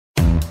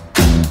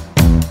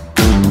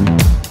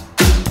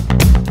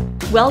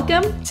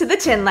Welcome to the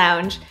Tin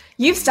Lounge.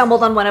 You've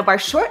stumbled on one of our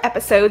short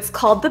episodes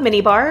called The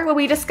Minibar, where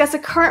we discuss a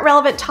current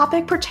relevant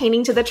topic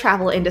pertaining to the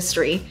travel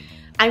industry.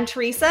 I'm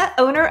Teresa,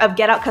 owner of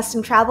Get Out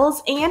Custom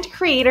Travels and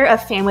creator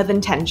of Fan with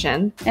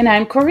Intention. And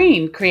I'm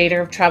Corrine,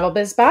 creator of Travel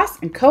Biz Boss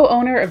and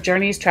co-owner of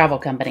Journeys Travel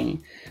Company.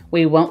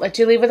 We won't let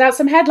you leave without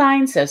some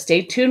headlines, so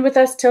stay tuned with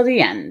us till the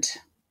end.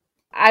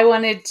 I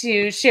wanted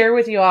to share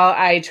with you all,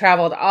 I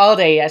traveled all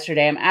day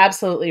yesterday. I'm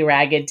absolutely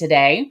ragged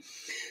today.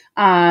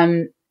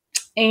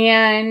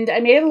 And I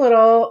made a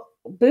little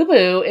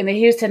boo-boo in the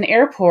Houston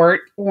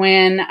airport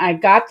when I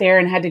got there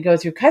and had to go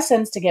through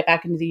customs to get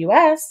back into the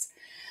U.S.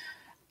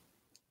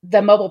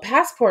 The mobile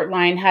passport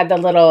line had the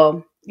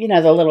little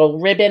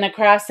ribbon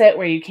across it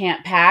where you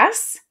can't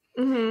pass.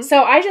 Mm-hmm.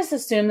 So I just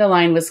assumed the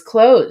line was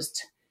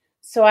closed.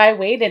 So I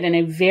waited in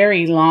a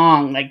very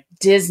long, like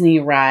Disney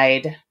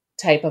ride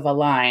type of a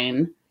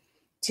line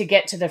to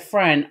get to the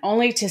front,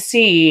 only to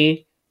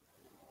see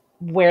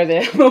where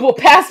the mobile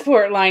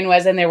passport line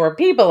was and there were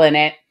people in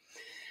it.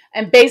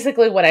 And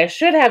basically what I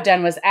should have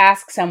done was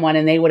ask someone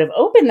and they would have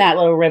opened that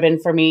little ribbon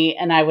for me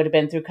and I would have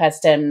been through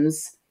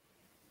customs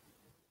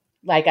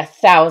like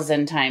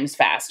 1,000 times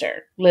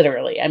faster,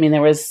 literally. I mean,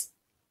 there was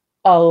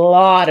a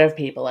lot of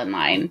people in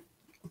line.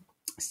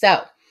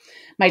 So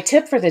my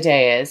tip for the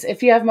day is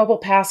if you have mobile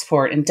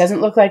passport and it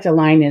doesn't look like the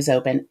line is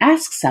open,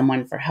 ask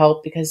someone for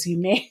help because you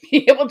may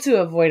be able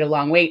to avoid a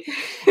long wait.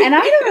 And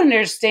I don't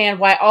understand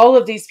why all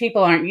of these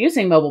people aren't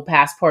using mobile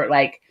passport.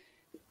 Like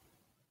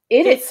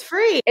it's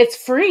free. It's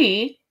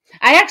free.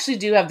 I actually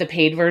do have the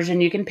paid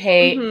version. You can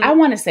pay, I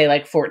want to say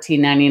like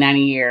 $14.99 a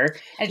year.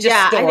 It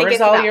just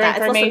stores all your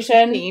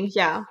information.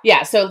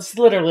 Yeah. So it's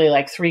literally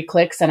like 3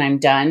 clicks and I'm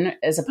done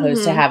as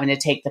opposed to having to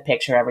take the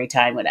picture every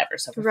time, whatever.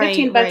 So for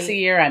 $15 a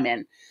year, I'm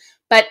in.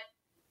 But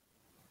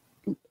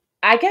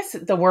I guess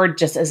the word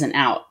just isn't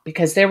out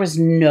because there was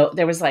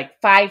like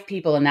 5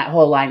 people in that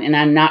whole line. And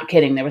I'm not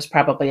kidding. There was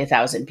probably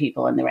 1,000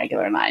 people in the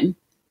regular line.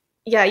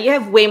 Yeah. You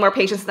have way more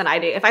patience than I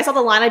do. If I saw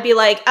the line, I'd be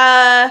like,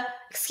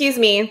 excuse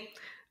me.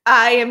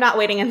 I am not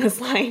waiting in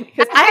this line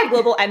because I have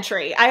global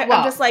entry. I'm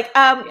just like,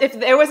 if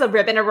there was a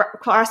ribbon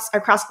across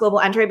global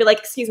entry, I'd be like,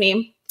 excuse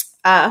me,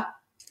 I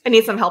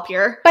need some help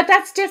here. But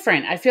that's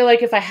different. I feel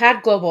like if I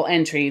had global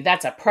entry,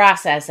 that's a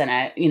process and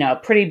a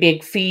pretty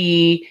big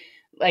fee.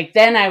 Like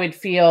then I would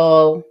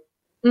feel,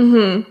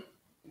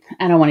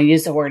 I don't want to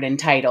use the word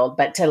entitled,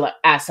 but to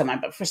ask someone.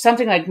 But for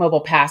something like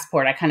mobile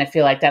passport, I kind of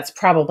feel like that's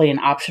probably an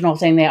optional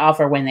thing they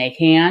offer when they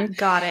can.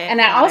 Got it. And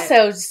I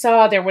also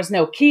saw there was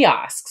no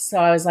kiosks. So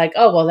I was like,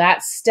 oh, well,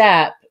 that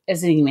step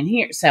isn't even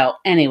here. So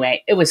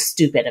anyway, it was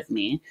stupid of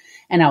me.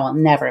 And I will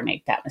never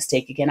make that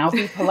mistake again. I'll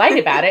be polite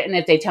about it. And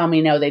if they tell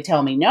me no, they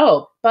tell me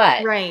no.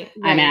 But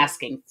I'm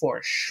asking for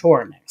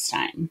sure next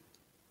time.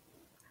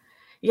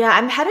 Yeah,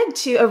 I'm headed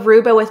to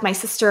Aruba with my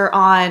sister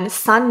on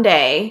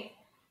Sunday.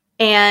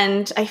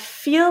 And I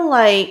feel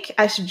like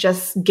I should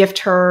just gift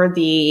her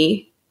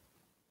the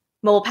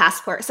mobile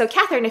passport. So,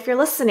 Catherine, if you're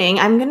listening,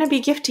 I'm going to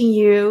be gifting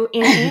you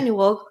an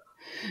annual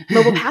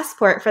mobile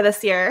passport for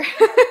this year.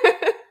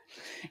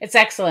 It's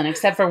excellent,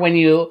 except for when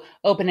you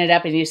open it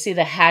up and you see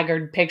the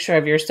haggard picture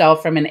of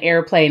yourself from an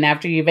airplane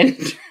after you've been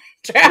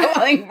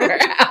traveling for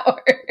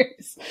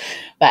hours.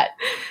 But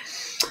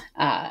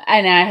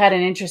and I had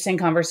an interesting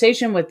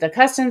conversation with the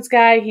customs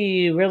guy.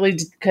 He really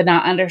could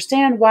not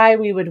understand why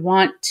we would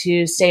want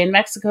to stay in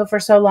Mexico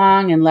for so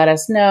long and let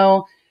us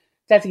know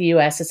that the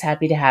U.S. is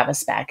happy to have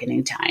us back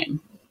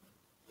anytime.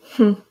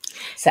 So.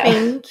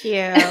 Thank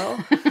you.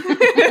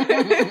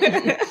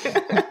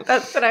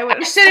 That's what I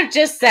should have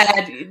just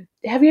said,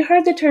 have you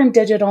heard the term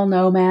digital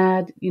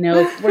nomad?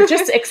 We're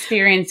just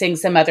experiencing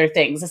some other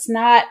things.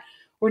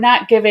 We're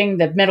not giving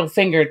the middle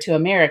finger to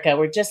America.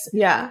 We're just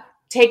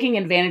taking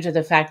advantage of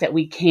the fact that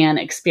we can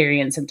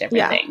experience some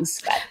different things.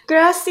 But.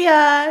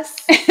 Gracias.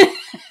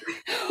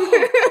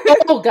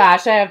 Oh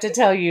gosh, I have to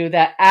tell you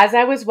that as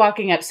I was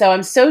walking up, so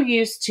I'm so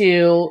used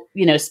to,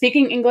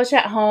 speaking English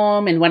at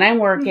home and when I'm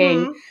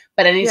working,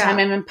 but anytime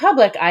I'm in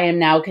public, I am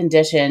now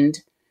conditioned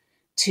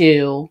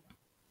to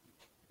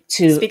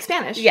speak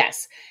Spanish.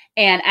 Yes.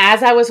 And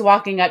as I was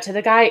walking up to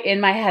the guy, in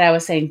my head, I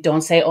was saying,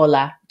 don't say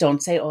hola,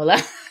 don't say hola,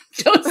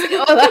 don't say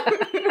hola.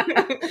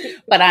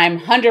 But I'm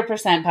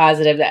 100%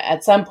 positive that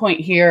at some point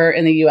here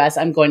in the U.S.,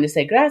 I'm going to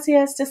say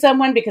gracias to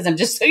someone because I'm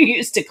just so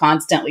used to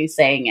constantly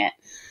saying it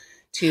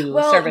to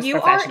service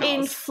professionals. Well, you are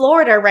in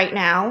Florida right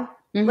now.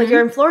 Like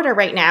you're in Florida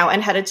right now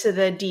and headed to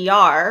the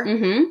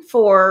DR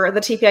for the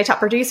TPI Top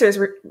Producers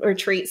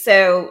Retreat.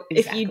 So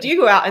if you do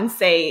go out and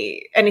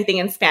say anything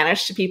in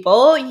Spanish to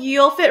people,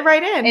 you'll fit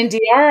right in. In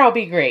DR, I'll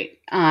be great.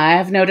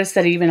 I've noticed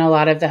that even a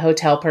lot of the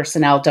hotel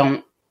personnel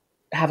don't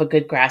have a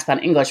good grasp on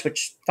English,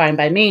 which fine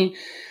by me.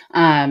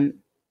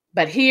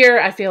 But here,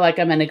 I feel like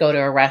I'm going to go to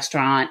a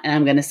restaurant and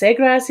I'm going to say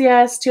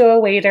gracias to a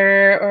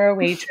waiter or a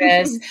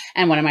waitress.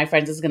 And one of my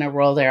friends is going to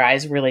roll their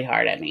eyes really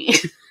hard at me.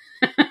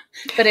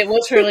 But it will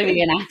truly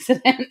be an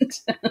accident.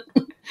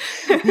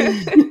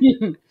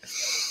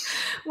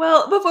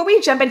 Well, before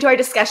we jump into our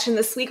discussion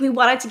this week, we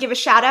wanted to give a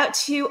shout out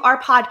to our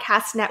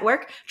podcast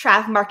network,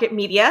 Trav Market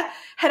Media.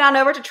 Head on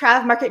over to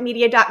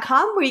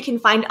travmarketmedia.com where you can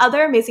find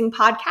other amazing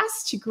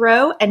podcasts to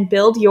grow and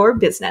build your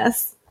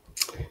business.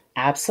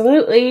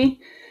 Absolutely.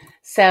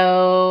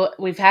 So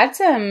we've had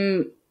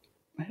some,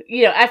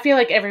 I feel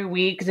like every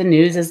week the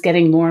news is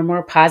getting more and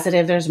more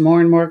positive. There's more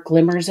and more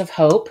glimmers of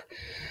hope.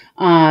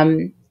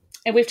 And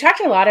we've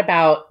talked a lot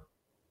about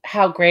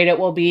how great it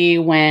will be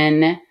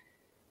when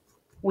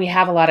we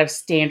have a lot of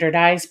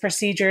standardized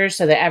procedures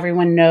so that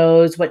everyone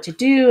knows what to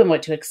do and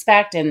what to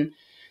expect. And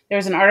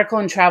there's an article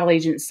in Travel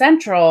Agent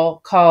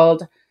Central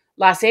called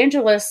Los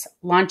Angeles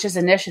Launches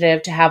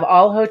Initiative to have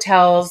all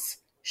hotels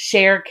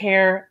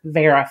Sharecare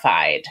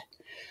verified,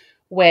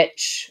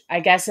 which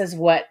I guess is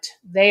what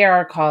they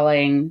are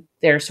calling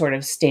their sort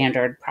of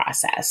standard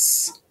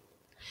process.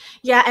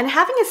 Yeah, and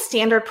having a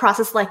standard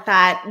process like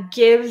that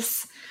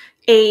gives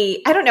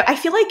I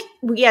feel like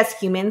we as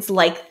humans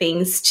like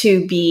things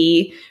to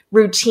be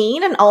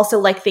routine and also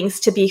like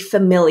things to be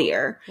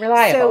familiar.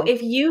 Reliable. So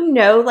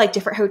if like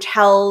different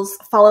hotels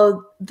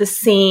follow the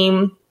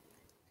same,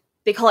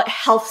 they call it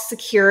health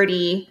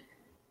security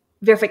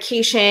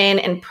verification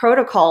and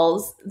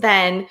protocols,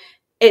 then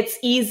it's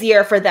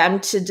easier for them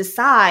to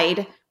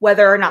decide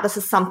whether or not this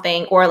is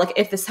something, or like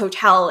if this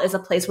hotel is a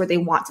place where they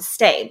want to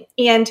stay.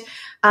 And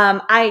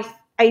I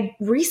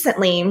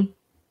recently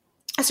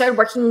started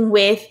working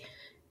with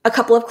a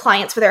couple of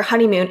clients for their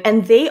honeymoon,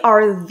 and they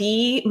are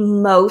the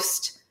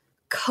most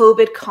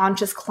COVID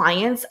conscious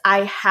clients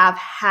I have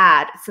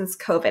had since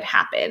COVID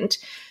happened.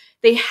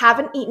 They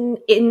haven't eaten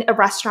in a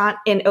restaurant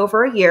in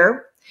over a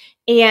year,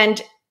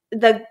 and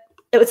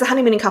it was a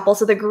honeymooning couple.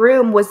 So the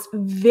groom was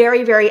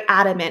very, very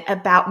adamant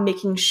about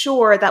making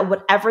sure that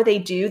whatever they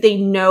do, they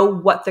know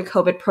what the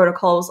COVID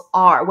protocols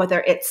are,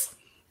 whether it's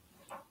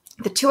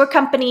the tour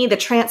company, the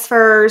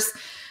transfers,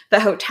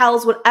 the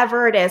hotels,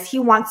 whatever it is. He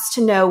wants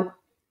to know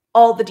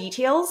all the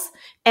details.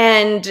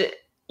 And,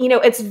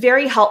 it's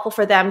very helpful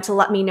for them to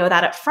let me know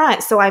that up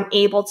front. So I'm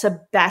able to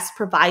best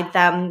provide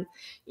them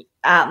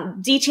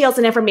details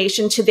and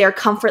information to their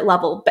comfort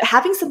level. But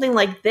having something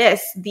like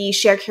this, the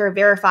Sharecare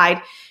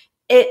verified,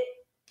 it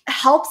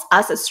helps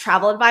us as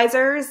travel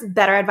advisors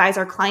better advise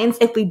our clients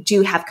if we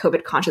do have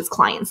COVID conscious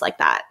clients like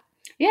that.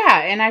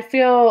 Yeah. And I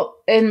feel,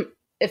 and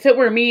if it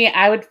were me,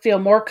 I would feel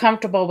more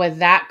comfortable with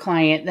that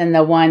client than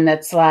the one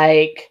that's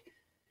like,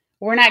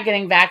 we're not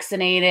getting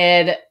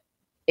vaccinated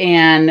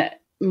and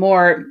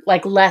more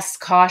like less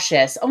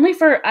cautious. Only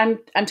for, I'm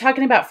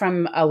talking about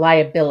from a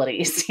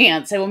liability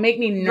stance. It will make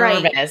me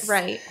nervous.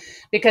 Right.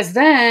 Because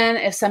then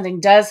if something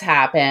does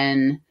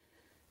happen,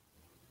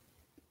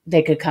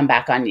 they could come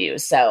back on you.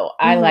 So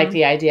I like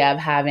the idea of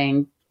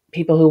having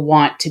people who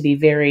want to be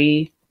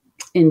very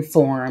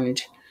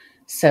informed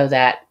so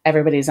that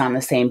everybody's on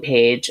the same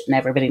page and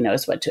everybody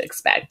knows what to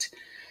expect.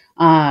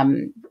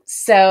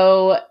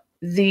 So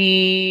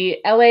the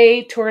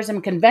LA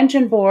Tourism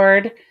Convention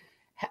Board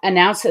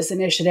announced this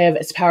initiative.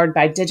 It's powered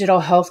by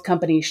digital health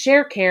company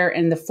Sharecare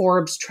and the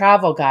Forbes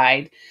Travel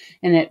Guide,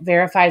 and it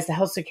verifies the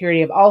health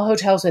security of all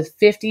hotels with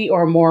 50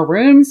 or more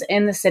rooms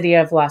in the city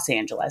of Los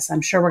Angeles. I'm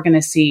sure we're going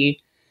to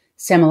see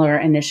similar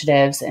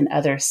initiatives in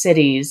other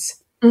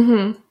cities.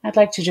 I'd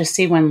like to just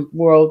see one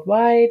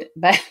worldwide,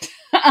 but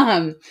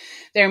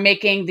they're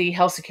making the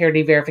health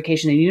security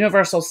verification a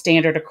universal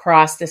standard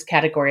across this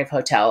category of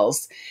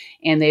hotels.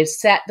 And they've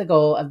set the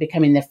goal of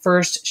becoming the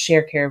first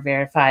Sharecare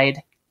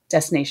verified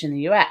destination in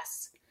the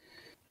U.S.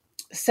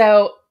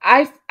 So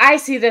I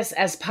see this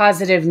as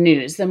positive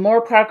news. The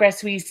more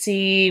progress we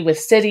see with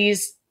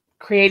cities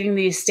creating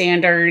these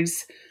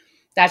standards,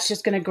 that's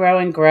just going to grow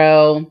and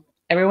grow.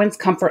 Everyone's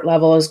comfort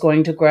level is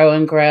going to grow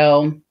and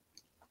grow.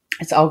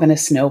 It's all going to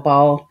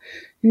snowball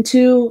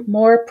into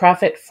more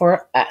profit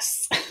for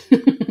us.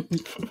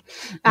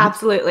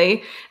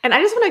 Absolutely. And I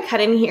just want to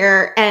cut in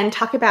here and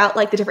talk about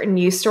like the different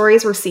news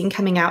stories we're seeing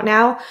coming out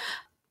now.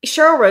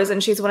 Cheryl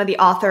Rosen, she's one of the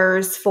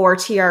authors for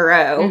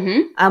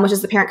TRO, which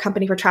is the parent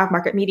company for Travel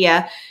Market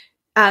Media.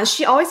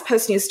 She always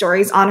posts news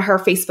stories on her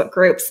Facebook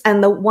groups.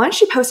 And the one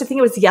she posted, I think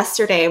it was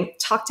yesterday,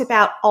 talked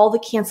about all the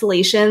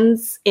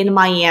cancellations in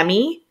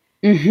Miami.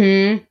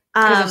 Because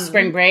of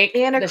spring break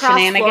and the across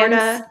shenanigans.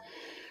 Florida.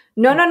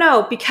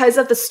 No, because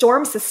of the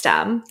storm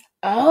system.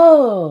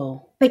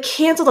 Oh. They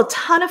canceled a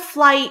ton of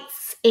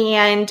flights,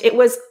 and it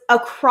was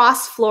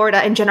across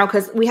Florida in general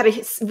because we had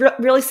a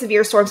really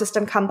severe storm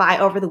system come by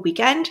over the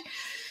weekend.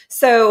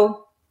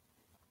 So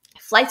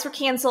flights were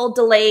canceled,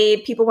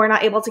 delayed. People were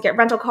not able to get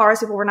rental cars.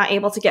 People were not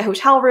able to get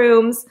hotel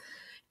rooms.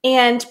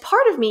 And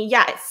part of me,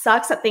 it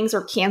sucks that things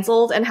were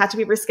canceled and had to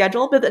be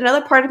rescheduled. But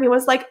another part of me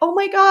was like, oh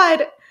my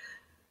God,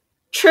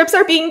 trips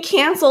are being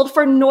canceled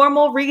for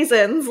normal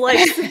reasons,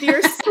 like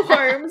severe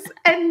storms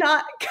and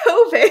not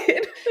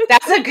COVID.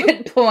 That's a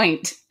good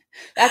point.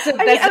 That's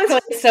a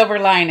silver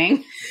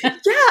lining. Yeah.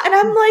 And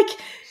I'm like,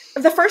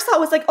 the first thought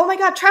was like, oh my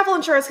God, travel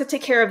insurance could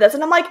take care of this.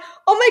 And I'm like,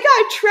 oh my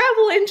God,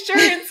 travel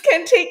insurance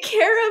can take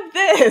care of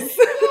this.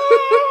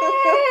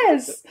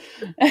 Yes.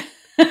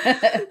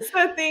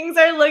 So things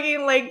are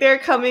looking like they're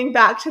coming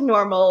back to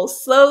normal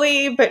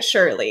slowly but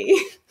surely.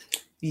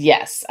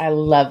 Yes, I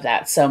love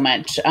that so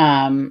much.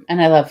 And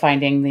I love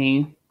finding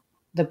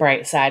the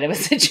bright side of a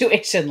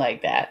situation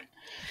like that.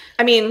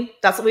 I mean,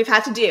 that's what we've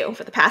had to do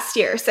for the past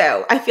year,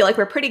 so I feel like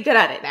we're pretty good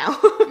at it now.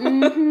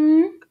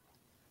 Mm-hmm.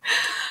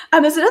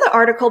 There's another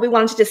article we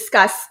wanted to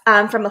discuss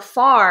from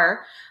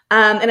afar,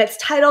 and it's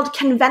titled,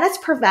 Can Venice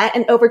Prevent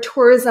an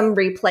Over-Tourism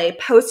Replay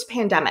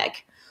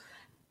Post-Pandemic?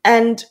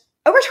 And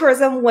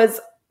over-tourism was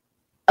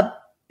a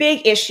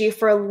big issue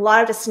for a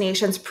lot of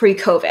destinations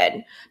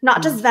pre-COVID.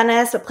 Not just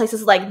Venice, but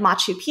places like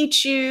Machu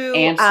Picchu,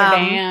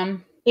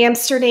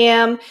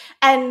 Amsterdam.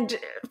 And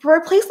for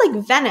a place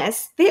like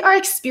Venice, they are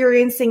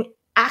experiencing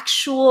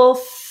actual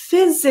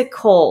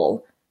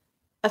physical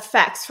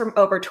effects from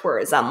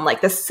over-tourism.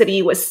 Like the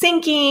city was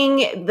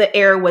sinking, the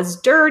air was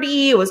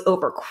dirty, it was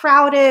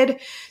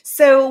overcrowded.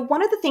 So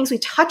one of the things we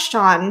touched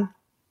on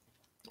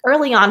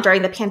early on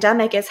during the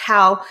pandemic is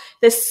how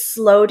this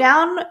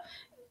slowdown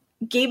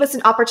gave us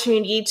an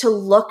opportunity to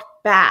look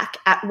back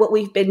at what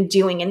we've been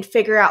doing and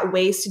figure out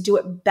ways to do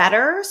it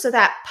better so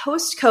that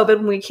post-COVID,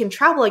 when we can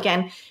travel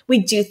again, we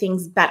do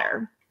things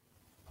better.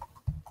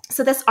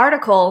 So this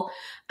article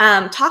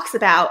talks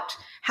about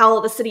how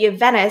the city of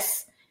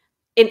Venice,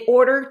 in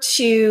order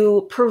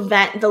to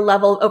prevent the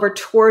level of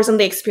over-tourism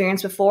they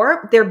experienced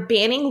before, they're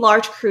banning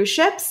large cruise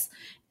ships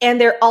and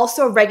they're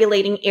also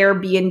regulating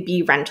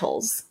Airbnb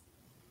rentals.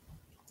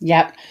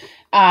 Yep.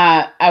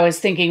 I was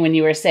thinking when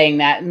you were saying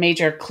that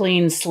major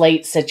clean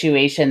slate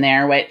situation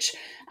there, which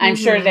I'm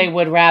sure they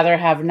would rather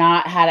have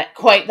not had it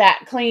quite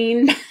that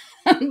clean,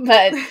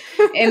 but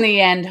in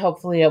the end,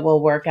 hopefully it will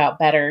work out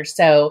better.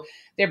 So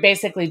they're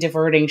basically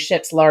diverting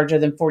ships larger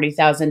than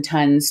 40,000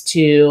 tons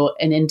to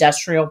an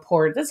industrial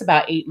port that's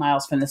about 8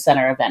 miles from the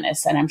center of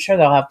Venice. And I'm sure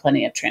they'll have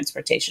plenty of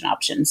transportation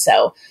options.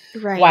 So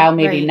while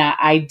maybe not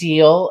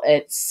ideal,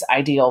 it's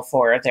ideal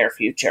for their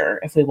future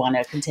if we want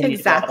to continue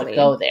to be able to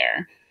go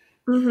there.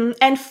 Mm-hmm.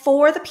 And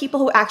for the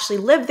people who actually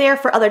live there,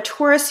 for other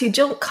tourists who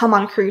don't come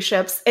on cruise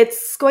ships,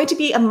 it's going to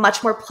be a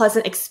much more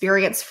pleasant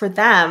experience for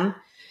them,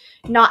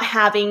 not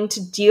having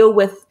to deal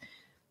with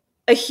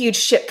a huge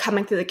ship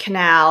coming through the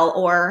canal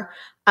or,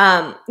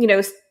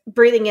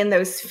 breathing in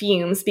those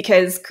fumes,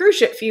 because cruise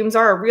ship fumes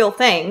are a real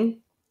thing.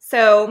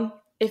 So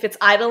if it's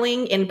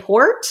idling in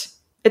port,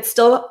 it's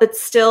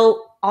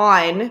still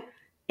on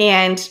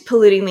and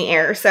polluting the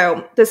air.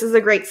 So this is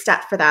a great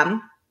step for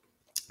them.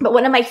 But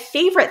one of my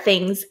favorite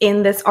things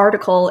in this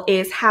article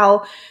is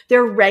how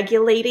they're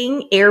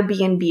regulating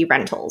Airbnb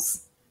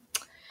rentals.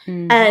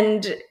 Mm-hmm.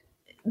 And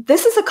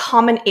this is a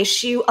common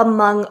issue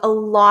among a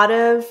lot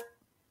of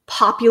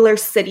popular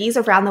cities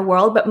around the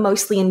world, but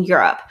mostly in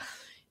Europe.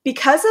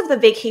 Because of the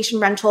vacation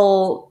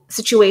rental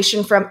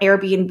situation from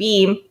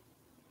Airbnb,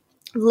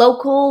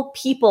 local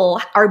people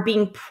are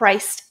being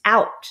priced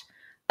out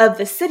of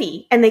the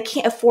city and they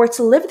can't afford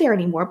to live there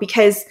anymore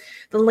because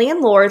the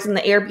landlords and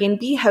the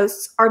Airbnb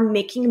hosts are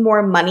making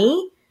more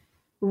money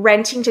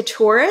renting to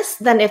tourists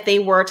than if they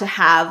were to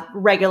have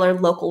regular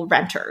local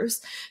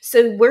renters.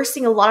 So we're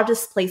seeing a lot of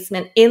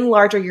displacement in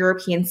larger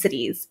European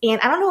cities. And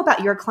I don't know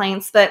about your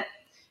clients, but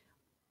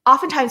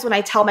oftentimes when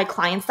I tell my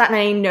clients that, and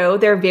I know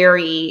they're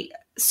very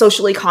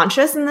socially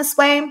conscious in this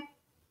way,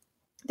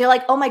 they're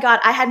like, oh my God,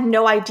 I had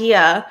no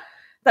idea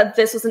that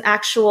this was an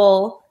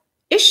actual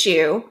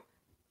issue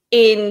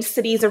in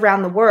cities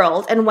around the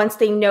world. And once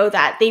they know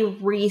that, they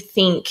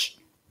rethink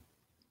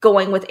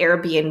going with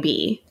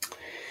Airbnb.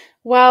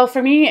 Well,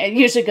 for me, it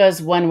usually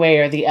goes one way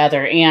or the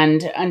other.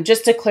 And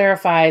just to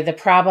clarify, the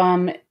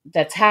problem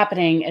that's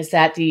happening is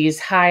that these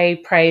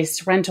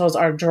high-priced rentals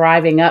are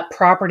driving up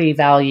property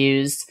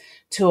values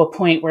to a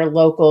point where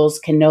locals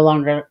can no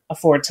longer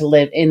afford to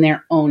live in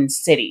their own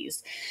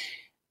cities.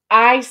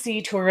 I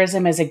see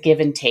tourism as a give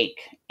and take,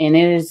 and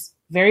it is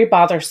very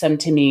bothersome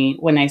to me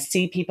when I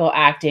see people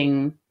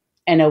acting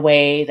in a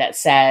way that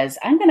says,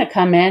 I'm going to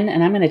come in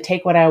and I'm going to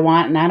take what I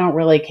want, and I don't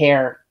really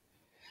care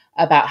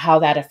about how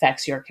that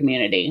affects your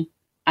community.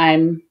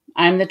 I'm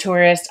the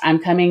tourist. I'm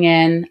coming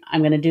in.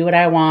 I'm going to do what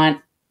I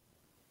want,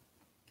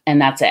 and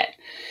that's it.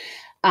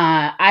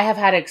 I have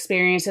had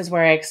experiences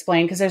where I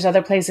explain, because there's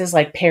other places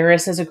like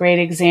Paris is a great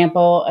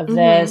example of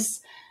this,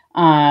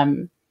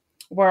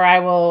 where I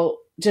will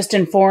just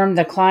inform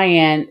the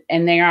client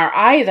and they are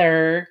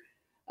either,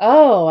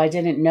 oh, I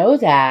didn't know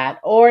that,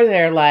 or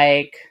they're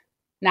like,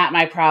 not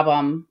my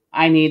problem.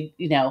 I need,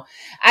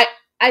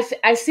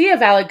 I see a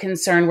valid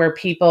concern where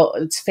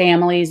it's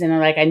families and they're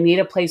like, I need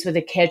a place with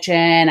a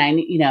kitchen.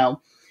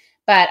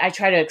 But I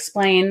try to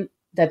explain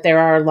that there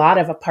are a lot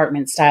of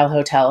apartment style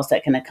hotels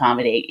that can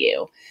accommodate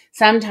you.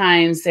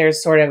 Sometimes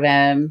there's sort of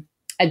a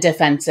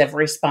defensive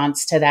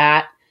response to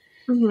that.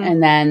 Mm-hmm.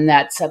 And then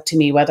that's up to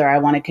me whether I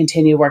want to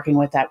continue working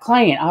with that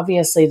client.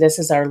 Obviously, this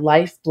is our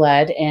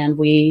lifeblood, and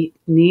we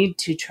need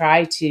to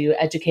try to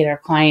educate our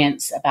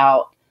clients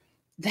about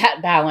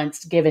that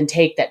balanced give and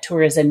take that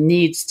tourism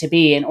needs to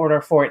be in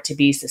order for it to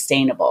be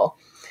sustainable.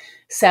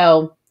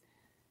 So,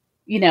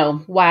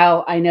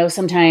 while I know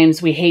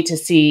sometimes we hate to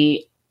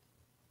see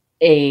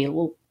a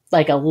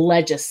like a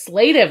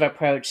legislative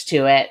approach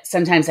to it.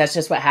 Sometimes that's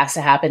just what has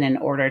to happen in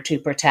order to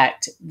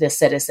protect the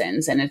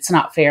citizens. And it's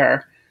not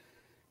fair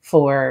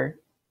for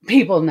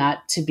people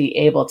not to be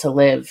able to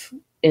live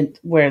in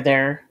where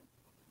their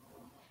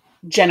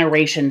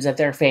generations of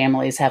their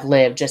families have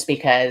lived just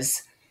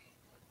because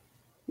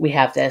we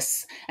have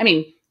this. I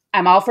mean,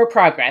 I'm all for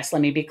progress.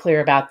 Let me be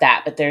clear about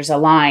that. But there's a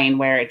line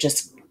where it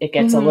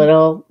gets a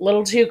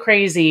little too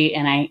crazy.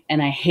 And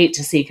I hate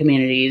to see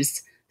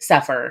communities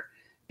suffer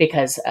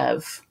because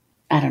of,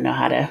 I don't know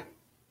how to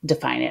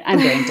define it. I'm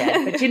brain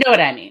dead, but you know what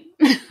I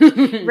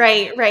mean.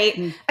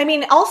 Right. I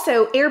mean,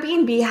 also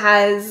Airbnb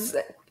has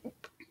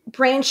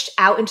branched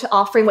out into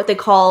offering what they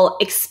call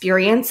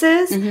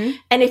experiences.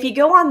 And if you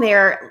go on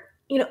there,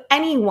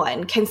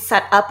 anyone can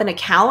set up an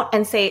account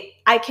and say,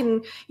 I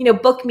can,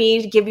 book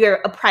me to give you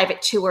a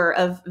private tour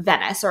of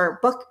Venice, or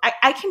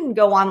I can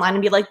go online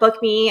and be like,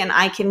 book me and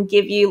I can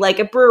give you like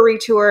a brewery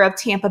tour of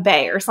Tampa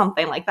Bay or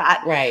something like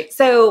that. Right.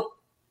 So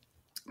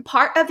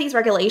part of these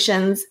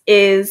regulations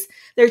is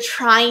they're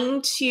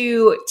trying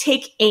to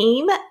take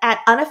aim at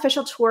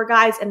unofficial tour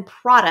guides and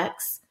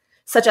products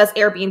such as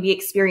Airbnb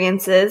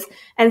experiences,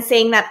 and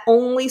saying that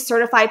only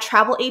certified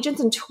travel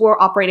agents and tour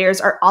operators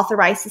are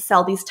authorized to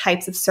sell these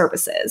types of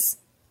services.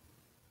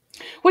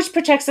 Which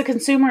protects the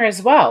consumer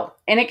as well.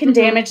 And it can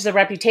damage the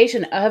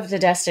reputation of the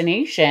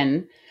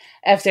destination.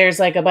 If there's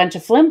like a bunch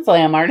of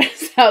flim-flam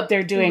artists out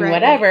there doing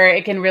whatever,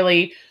 it can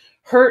really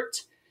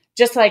hurt.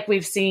 Just like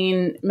we've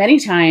seen many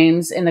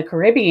times in the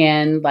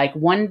Caribbean, like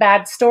one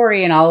bad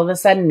story and all of a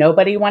sudden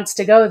nobody wants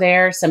to go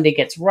there. Somebody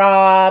gets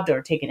robbed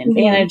or taken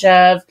advantage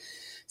of.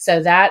 So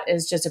that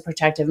is just a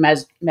protective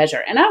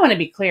measure. And I want to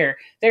be clear,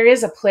 there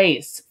is a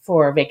place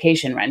for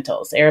vacation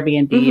rentals,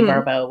 Airbnb,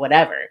 Vrbo,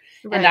 whatever.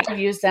 Right. And I've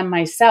used them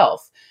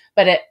myself.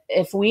 But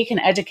if we can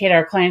educate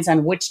our clients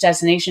on which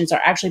destinations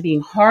are actually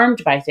being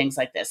harmed by things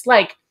like this,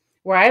 like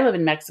where I live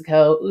in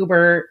Mexico,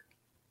 Uber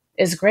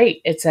is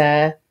great. It's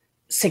a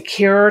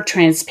secure,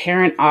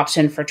 transparent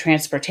option for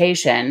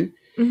transportation.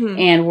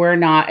 And we're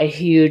not a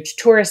huge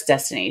tourist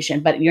destination,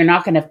 but you're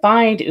not going to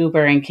find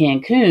Uber in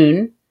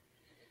Cancun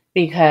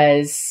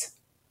because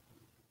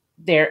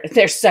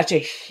there's such a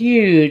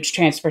huge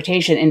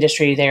transportation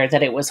industry there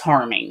that it was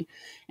harming,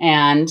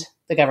 and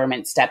the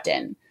government stepped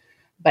in.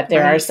 But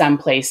there are some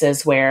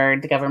places where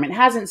the government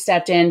hasn't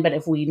stepped in, but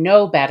if we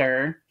know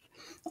better,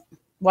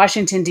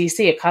 Washington,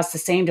 D.C., it costs the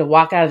same to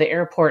walk out of the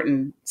airport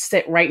and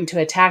sit right into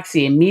a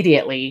taxi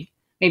immediately.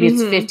 Maybe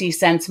it's 50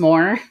 cents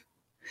more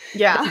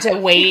to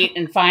wait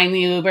and find the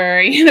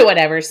Uber,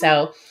 whatever.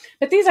 So,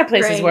 but these are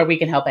places where we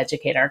can help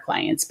educate our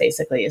clients,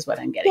 basically, is what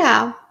I'm getting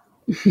at.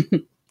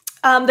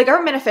 The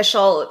government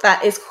official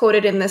that is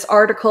quoted in this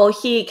article,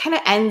 he kind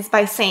of ends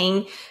by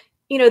saying,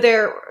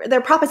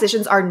 their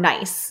propositions are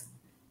nice.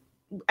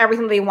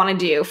 Everything they want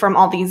to do, from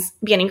all these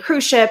banning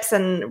cruise ships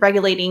and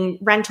regulating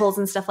rentals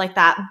and stuff like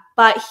that.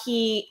 But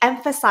he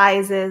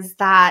emphasizes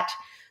that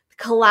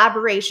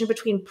collaboration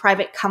between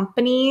private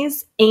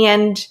companies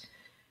and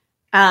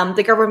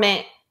the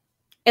government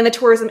and the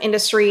tourism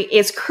industry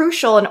is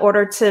crucial in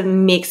order to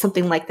make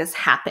something like this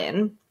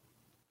happen.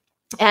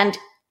 And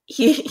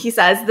he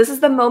says, this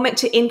is the moment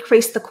to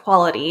increase the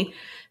quality.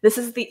 This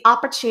is the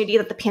opportunity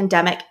that the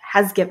pandemic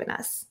has given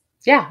us.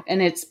 Yeah,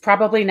 and it's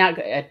probably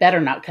it better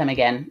not come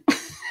again.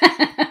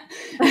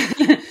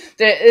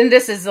 And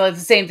this is the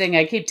same thing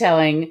I keep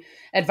telling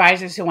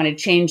advisors who want to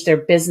change their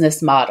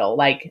business model.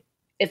 Like,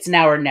 it's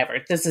now or never.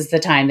 This is the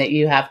time that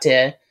you have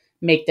to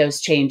make those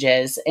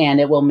changes, and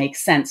it will make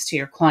sense to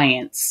your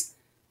clients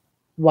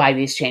why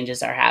these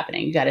changes are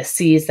happening. You got to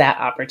seize that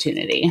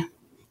opportunity.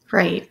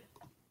 Right.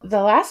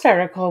 The last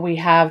article we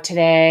have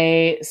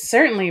today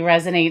certainly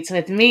resonates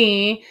with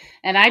me,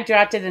 and I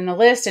dropped it in the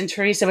list, and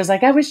Teresa was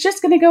like, I was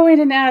just going to go in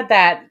and add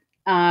that.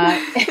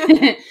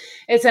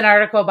 It's an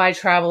article by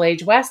Travel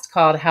Age West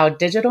called How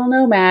Digital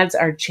Nomads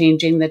Are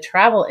Changing the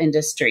Travel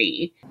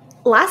Industry.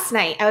 Last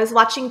night, I was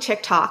watching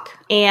TikTok,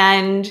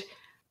 and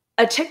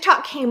a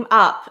TikTok came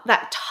up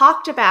that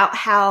talked about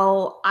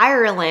how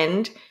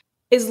Ireland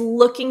is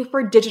looking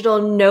for digital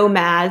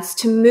nomads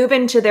to move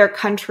into their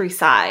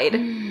countryside.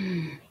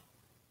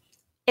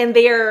 And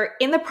they're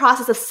in the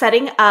process of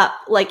setting up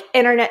like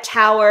internet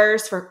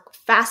towers for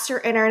faster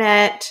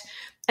internet.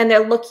 And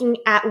they're looking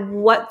at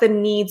what the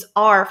needs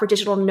are for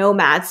digital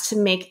nomads to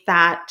make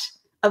that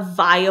a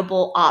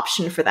viable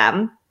option for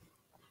them.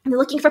 And they're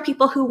looking for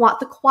people who want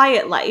the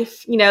quiet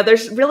life.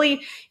 There's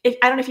really, I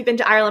don't know if you've been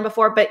to Ireland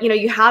before, but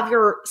you have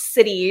your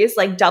cities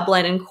like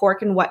Dublin and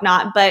Cork and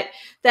whatnot. But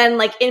then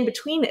like in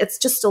between, it's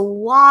just a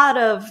lot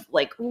of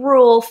like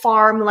rural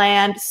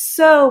farmland,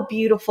 so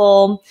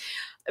beautiful.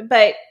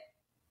 But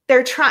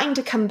they're trying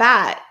to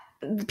combat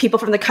people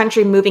from the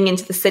country moving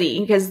into the city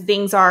because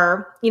things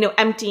are,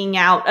 emptying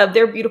out of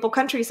their beautiful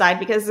countryside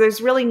because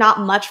there's really not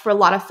much for a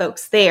lot of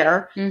folks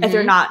there if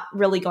they're not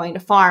really going to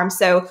farm.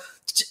 So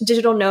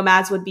digital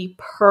nomads would be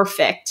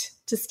perfect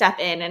to step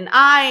in, and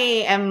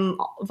I am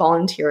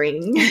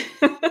volunteering.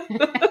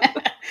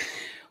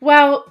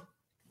 Well,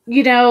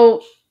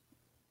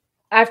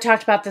 I've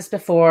talked about this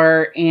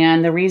before,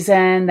 and the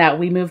reason that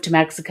we moved to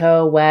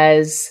Mexico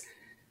was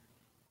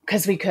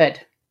because we could,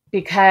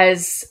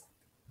 because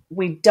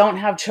we don't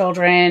have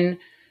children.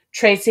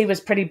 Tracy was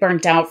pretty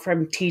burnt out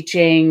from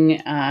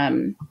teaching.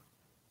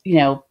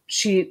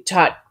 She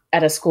taught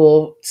at a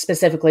school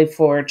specifically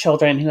for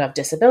children who have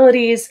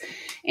disabilities,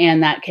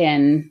 and that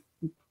can,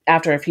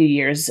 after a few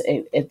years,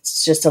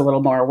 it's just a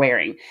little more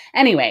wearing.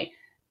 Anyway,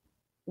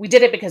 we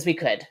did it because we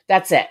could.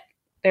 That's it.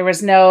 There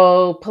was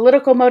no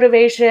political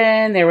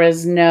motivation. There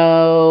was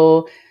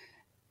no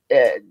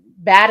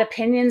bad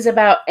opinions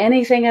about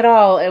anything at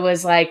all. It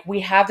was like,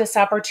 we have this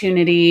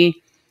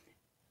opportunity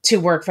to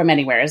work from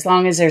anywhere as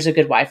long as there's a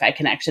good Wi-Fi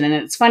connection. And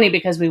it's funny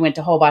because we went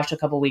to Holbox a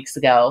couple weeks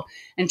ago,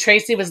 and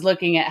Tracy was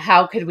looking at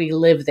how could we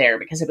live there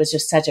because it was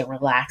just such a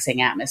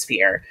relaxing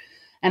atmosphere.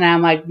 And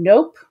I'm like,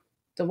 nope,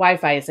 the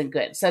Wi-Fi isn't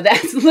good. So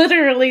that's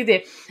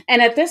literally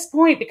and at this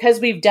point, because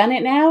we've done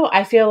it now,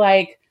 I feel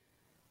like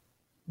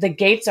the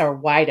gates are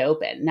wide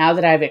open. Now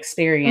that I've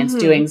experienced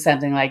doing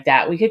something like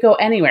that, we could go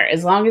anywhere.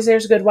 As long as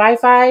there's good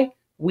Wi-Fi,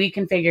 we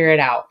can figure it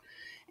out.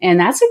 And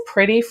that's a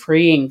pretty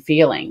freeing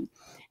feeling.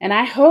 And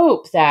I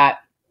hope that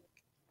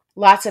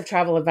lots of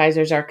travel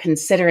advisors are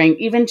considering,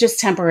 even just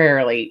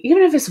temporarily,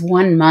 even if it's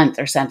 1 month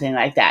or something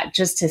like that,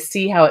 just to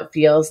see how it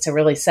feels to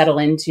really settle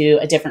into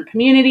a different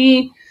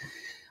community.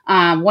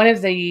 One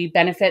of the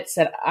benefits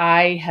that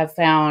I have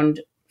found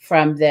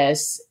from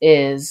this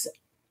is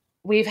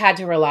we've had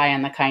to rely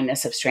on the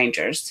kindness of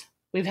strangers.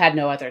 We've had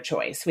no other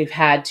choice. We've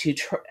had to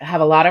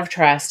have a lot of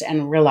trust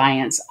and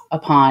reliance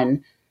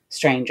upon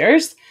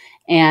strangers.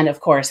 And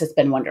of course, it's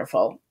been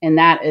wonderful. And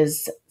that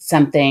is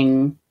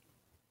something,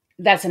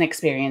 that's an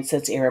experience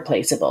that's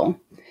irreplaceable.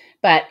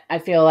 But I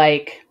feel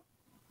like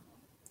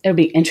it would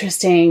be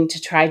interesting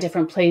to try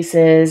different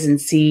places and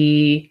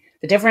see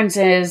the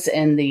differences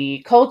in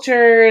the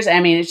cultures. I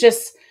mean, it's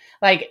just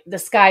like the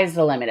sky's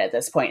the limit at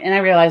this point. And I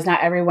realize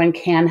not everyone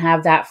can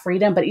have that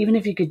freedom, but even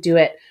if you could do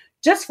it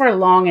just for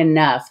long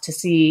enough to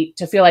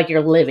feel like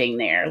you're living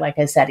there, like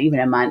I said,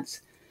 even a month,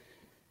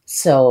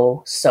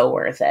 so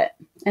worth it.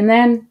 And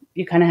then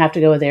you kind of have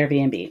to go with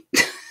Airbnb.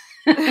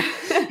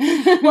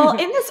 Well,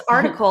 in this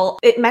article,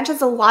 it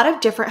mentions a lot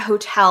of different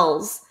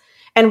hotels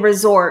and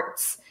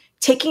resorts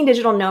taking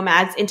digital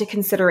nomads into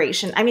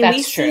consideration. I mean,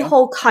 we see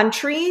whole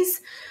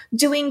countries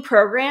doing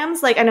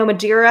programs. Like I know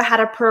Madeira had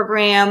a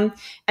program,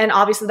 and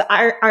obviously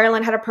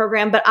Ireland had a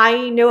program, but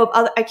I know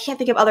of I can't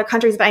think of other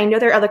countries, but I know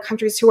there are other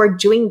countries who are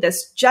doing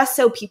this just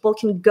so people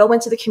can go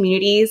into the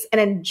communities and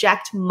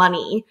inject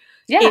money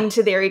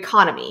into their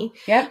economy.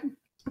 Yep.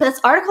 But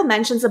this article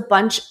mentions a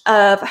bunch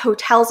of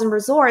hotels and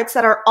resorts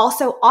that are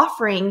also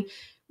offering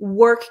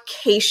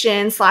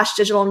workcation /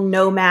 digital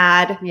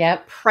nomad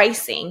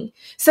pricing.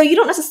 So you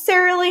don't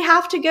necessarily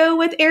have to go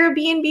with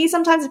Airbnb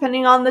sometimes,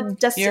 depending on the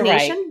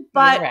destination.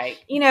 But,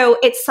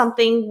 it's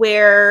something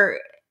where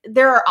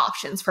there are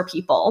options for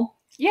people.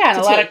 Yeah, and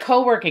a lot of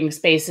co-working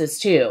spaces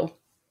too.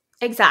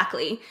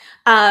 Exactly.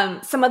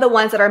 Some of the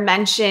ones that are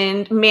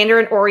mentioned,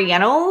 Mandarin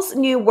Oriental's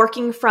new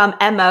working from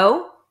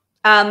MO.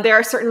 There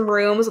are certain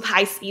rooms with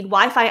high-speed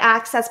Wi-Fi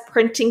access,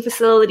 printing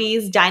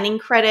facilities, dining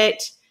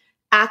credit,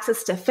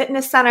 access to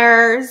fitness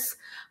centers.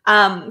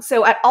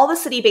 So at all the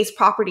city-based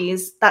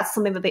properties, that's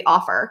something that they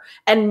offer.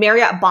 And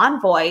Marriott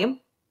Bonvoy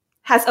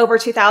has over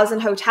 2,000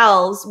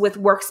 hotels with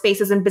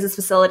workspaces and business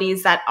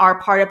facilities that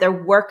are part of their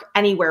Work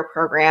Anywhere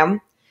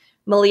program.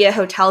 Malia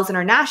Hotels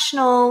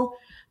International,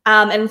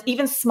 and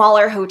even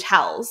smaller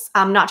hotels,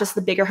 not just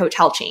the bigger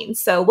hotel chains.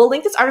 So we'll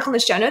link this article in the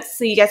show notes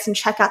so you guys can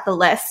check out the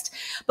list.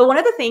 But one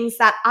of the things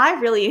that I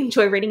really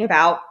enjoy reading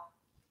about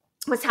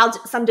was how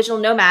some digital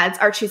nomads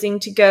are choosing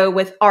to go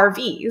with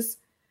RVs.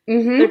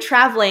 Mm-hmm. They're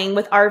traveling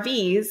with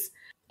RVs,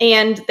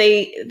 and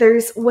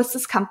there's what's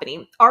this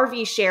company?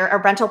 RV Share, a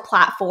rental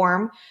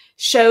platform,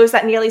 shows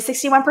that nearly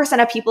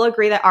 61% of people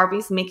agree that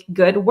RVs make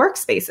good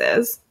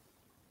workspaces.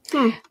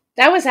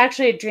 That was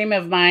actually a dream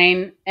of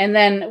mine. And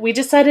then we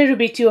decided it would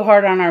be too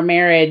hard on our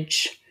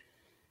marriage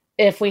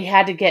if we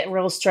had to get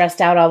real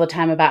stressed out all the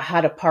time about how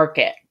to park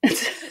it.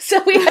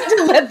 So we had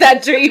to let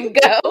that dream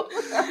go.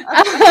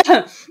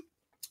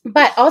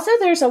 But also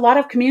there's a lot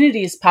of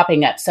communities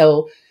popping up.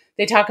 So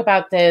they talk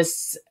about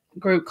this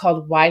group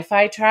called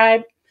Wi-Fi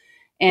Tribe.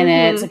 And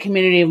it's a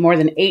community of more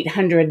than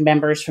 800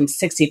 members from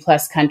 60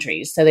 plus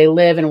countries. So they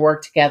live and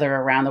work together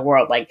around the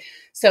world.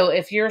 So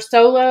if you're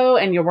solo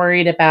and you're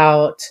worried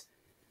about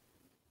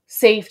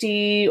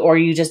safety, or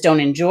you just don't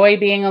enjoy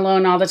being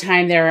alone all the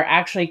time, there are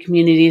actually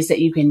communities that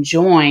you can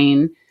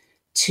join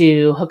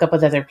to hook up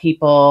with other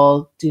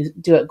people,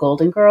 do it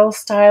Golden Girls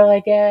style, I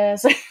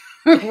guess,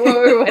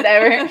 or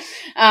whatever.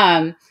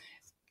 But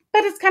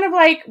it's kind of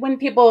like when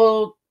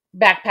people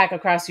backpack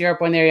across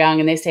Europe when they're young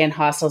and they stay in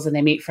hostels and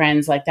they meet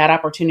friends, like that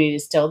opportunity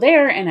is still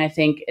there. And I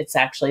think it's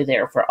actually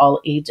there for all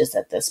ages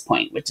at this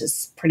point, which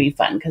is pretty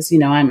fun because,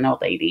 I'm an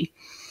old lady.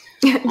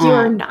 You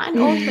are not an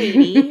old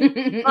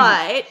lady,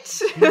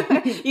 but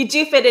you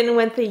do fit in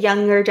with the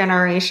younger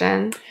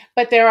generation.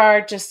 But there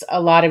are just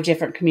a lot of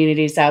different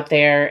communities out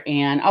there,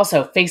 and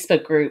also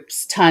Facebook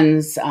groups,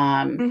 tons. A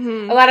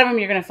lot of them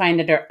you're going to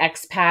find under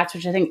expats,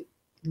 which I think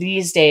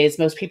these days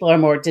most people are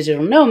more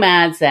digital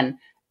nomads than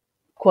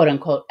quote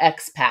unquote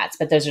expats,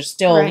 but those are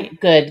still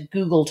good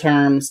Google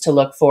terms to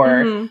look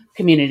for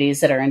communities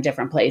that are in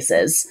different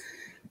places.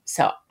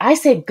 So I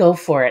say go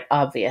for it,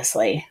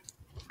 obviously.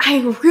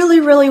 I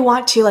really, really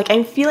want to. Like,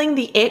 I'm feeling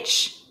the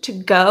itch to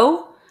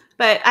go,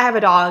 but I have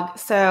a dog,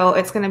 so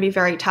it's going to be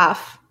very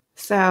tough.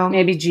 So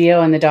maybe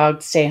Gio and the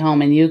dog stay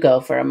home and you go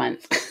for a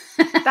month.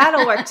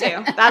 That'll work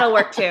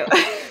too.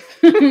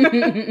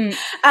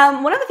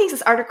 One of the things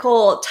this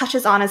article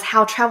touches on is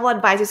how travel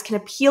advisors can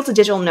appeal to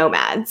digital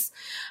nomads.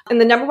 And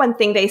the number one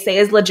thing they say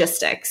is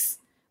logistics.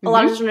 A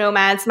lot of digital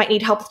nomads might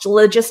need help with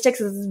logistics.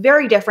 It's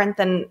very different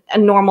than a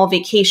normal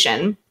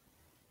vacation.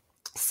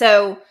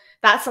 So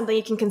that's something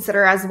you can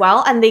consider as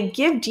well. And they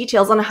give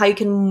details on how you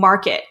can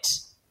market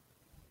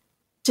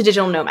to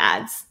digital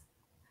nomads.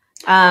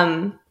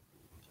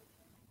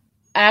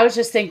 I was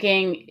just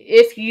thinking,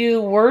 if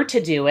you were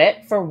to do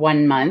it for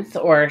 1 month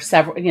or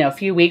several, a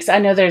few weeks, I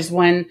know there's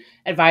one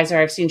advisor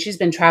I've seen, she's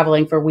been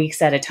traveling for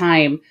weeks at a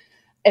time.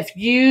 If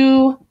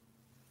you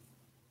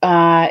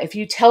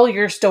tell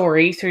your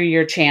story through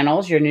your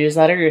channels, your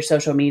newsletter, your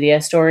social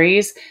media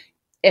stories,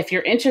 if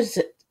you're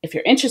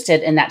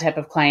interested in that type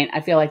of client,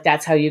 I feel like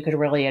that's how you could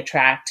really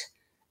attract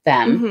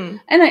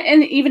them.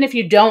 And even if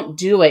you don't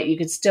do it, you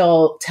could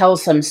still tell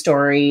some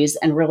stories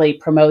and really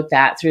promote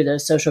that through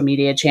those social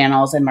media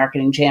channels and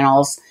marketing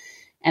channels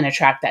and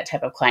attract that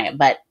type of client.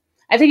 But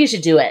I think you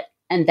should do it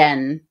and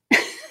then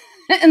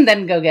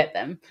go get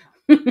them.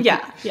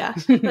 Yeah.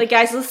 Like,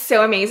 guys, this is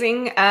so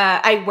amazing.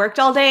 I worked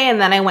all day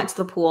and then I went to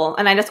the pool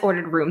and I just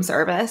ordered room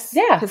service.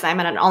 Yeah. Because I'm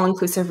at an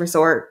all-inclusive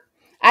resort.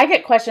 I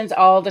get questions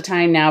all the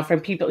time now from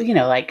people,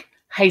 like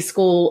high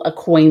school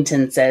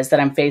acquaintances that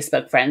I'm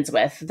Facebook friends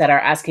with that are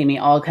asking me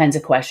all kinds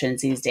of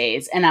questions these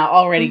days. And I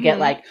already get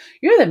like,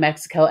 you're the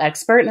Mexico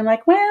expert. And I'm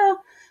like, well,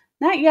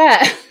 not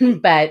yet.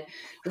 But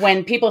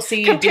when people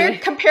see you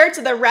compared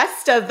to the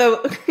rest of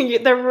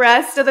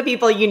the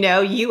people,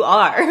 you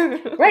are.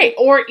 Right.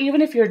 Or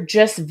even if you're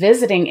just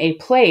visiting a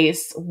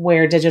place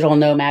where digital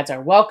nomads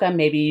are welcome,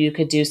 maybe you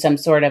could do some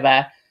sort of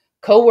a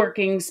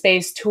co-working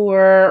space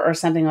tour or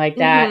something like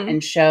that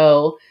and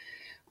show,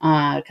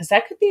 because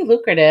that could be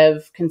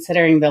lucrative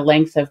considering the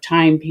length of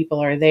time people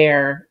are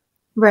there.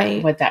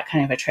 Right. What that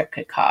kind of a trip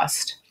could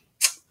cost.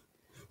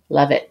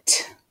 Love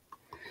it.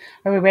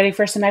 Are we ready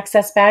for some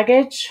excess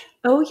baggage?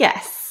 Oh,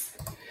 yes.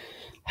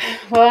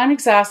 Well, I'm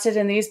exhausted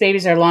and these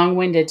babies are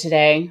long-winded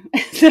today,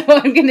 so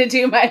I'm going to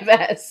do my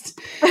best.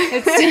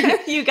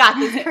 You got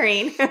this,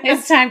 Corrine.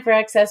 It's time for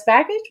Excess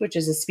Baggage, which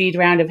is a speed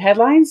round of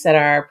headlines that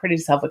are pretty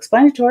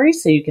self-explanatory,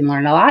 so you can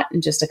learn a lot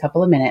in just a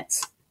couple of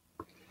minutes.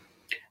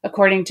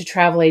 According to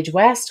Travel Age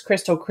West,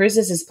 Crystal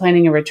Cruises is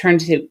planning a return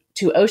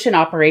to ocean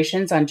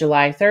operations on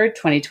July 3rd,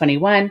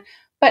 2021,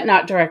 but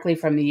not directly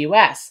from the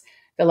U.S.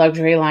 The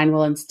luxury line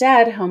will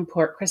instead home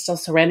port Crystal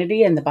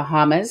Serenity in the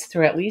Bahamas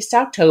through at least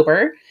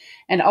October,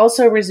 and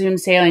also resume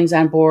sailings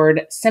on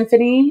board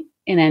Symphony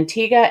in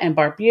Antigua and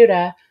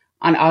Barbuda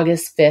on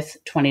August 5th,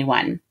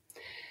 21.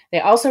 They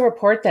also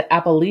report that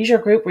Apple Leisure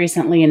Group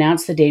recently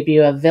announced the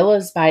debut of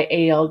Villas by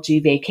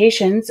ALG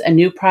Vacations, a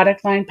new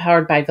product line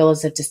powered by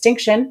Villas of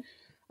Distinction,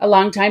 a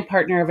longtime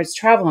partner of its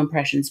Travel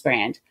Impressions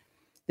brand.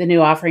 The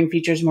new offering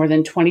features more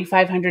than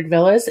 2,500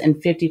 villas in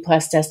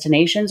 50-plus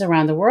destinations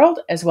around the world,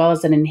 as well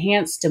as an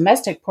enhanced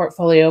domestic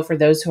portfolio for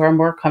those who are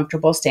more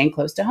comfortable staying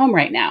close to home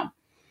right now.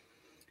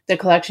 The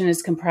collection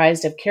is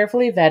comprised of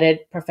carefully vetted,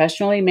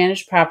 professionally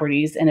managed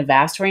properties in a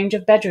vast range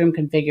of bedroom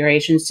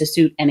configurations to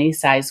suit any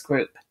size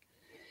group.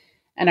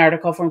 An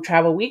article from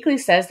Travel Weekly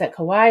says that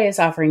Kauai is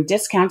offering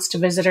discounts to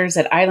visitors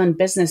at island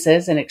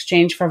businesses in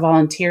exchange for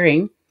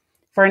volunteering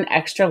for an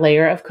extra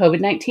layer of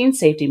COVID-19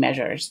 safety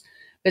measures.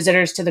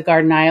 Visitors to the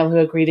Garden Isle who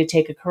agree to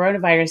take a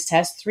coronavirus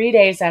test 3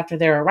 days after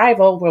their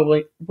arrival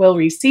will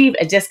receive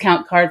a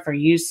discount card for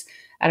use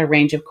at a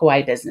range of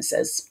Kauai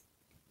businesses.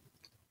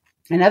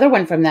 Another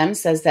one from them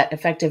says that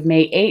effective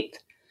May 8th,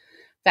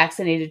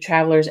 vaccinated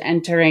travelers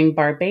entering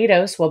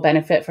Barbados will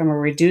benefit from a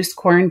reduced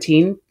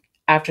quarantine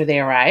after they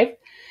arrive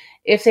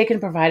if they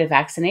can provide a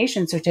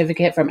vaccination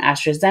certificate from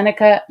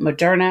AstraZeneca,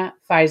 Moderna,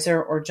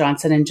 Pfizer, or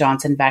Johnson &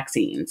 Johnson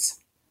vaccines.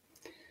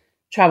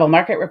 Travel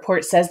Market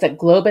Report says that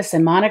Globus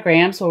and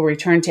Monograms will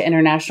return to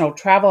international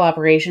travel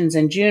operations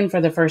in June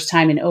for the first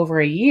time in over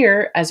a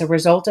year as a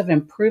result of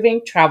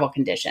improving travel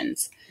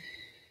conditions.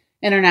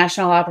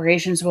 International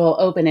operations will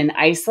open in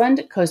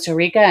Iceland, Costa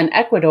Rica, and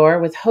Ecuador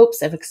with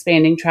hopes of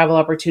expanding travel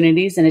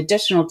opportunities in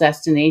additional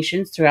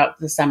destinations throughout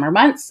the summer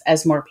months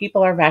as more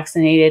people are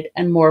vaccinated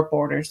and more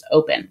borders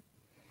open.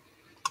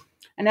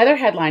 Another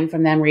headline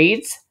from them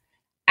reads,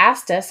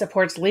 ASTA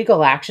supports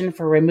legal action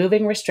for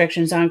removing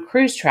restrictions on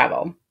cruise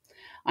travel.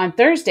 On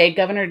Thursday,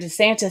 Governor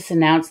DeSantis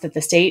announced that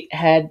the state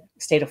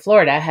of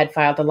Florida had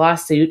filed a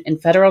lawsuit in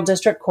federal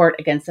district court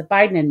against the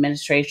Biden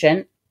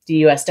administration, the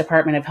U.S.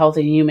 Department of Health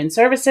and Human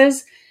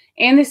Services,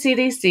 and the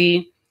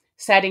CDC,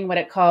 citing what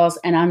it calls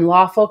an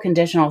unlawful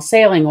conditional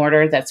sailing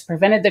order that's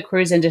prevented the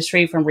cruise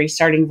industry from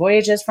restarting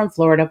voyages from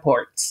Florida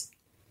ports.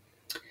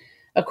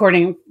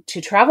 According to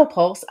Travel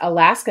Pulse,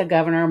 Alaska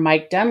Governor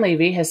Mike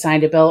Dunleavy has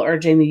signed a bill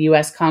urging the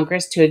U.S.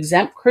 Congress to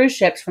exempt cruise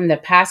ships from the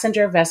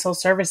Passenger Vessel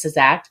Services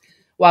Act,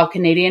 while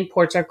Canadian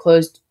ports are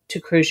closed to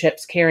cruise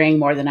ships carrying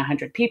more than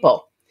 100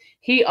 people.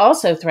 He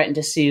also threatened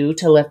to sue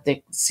to lift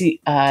the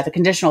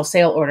conditional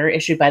sail order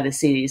issued by the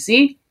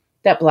CDC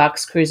that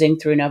blocks cruising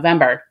through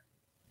November.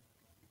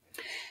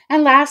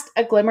 And last,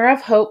 a glimmer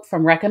of hope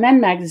from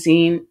Recommend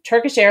Magazine.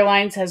 Turkish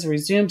Airlines has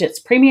resumed its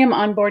premium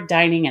onboard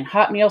dining and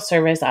hot meal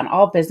service on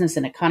all business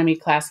and economy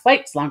class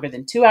flights longer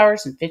than 2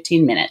 hours and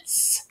 15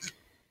 minutes.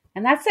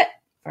 And that's it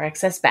for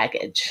Excess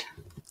Baggage.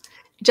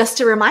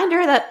 Just a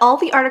reminder that all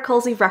the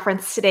articles we've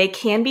referenced today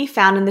can be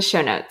found in the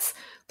show notes.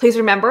 Please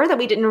remember that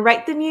we didn't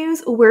write the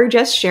news, we're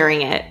just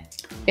sharing it.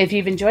 If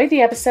you've enjoyed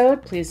the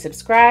episode, please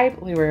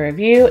subscribe, leave a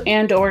review,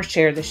 and or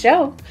share the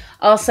show.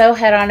 Also,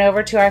 head on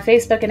over to our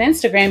Facebook and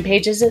Instagram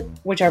pages,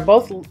 which are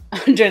both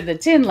under the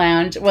Tin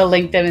Lounge. We'll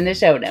link them in the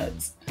show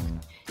notes.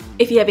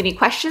 If you have any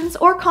questions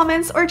or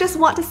comments or just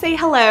want to say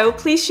hello,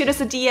 please shoot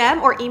us a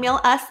DM or email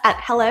us at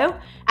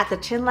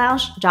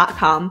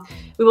hello@thetinlounge.com.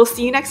 We will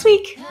see you next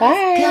week.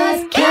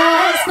 Bye.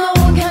 Cause no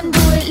one can do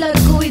it like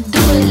we do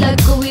it, like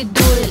we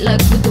do it,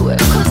 like we do it.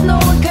 Cause no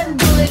one can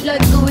do it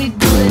like we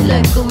do it,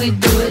 like we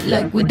do it,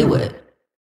 like we do it.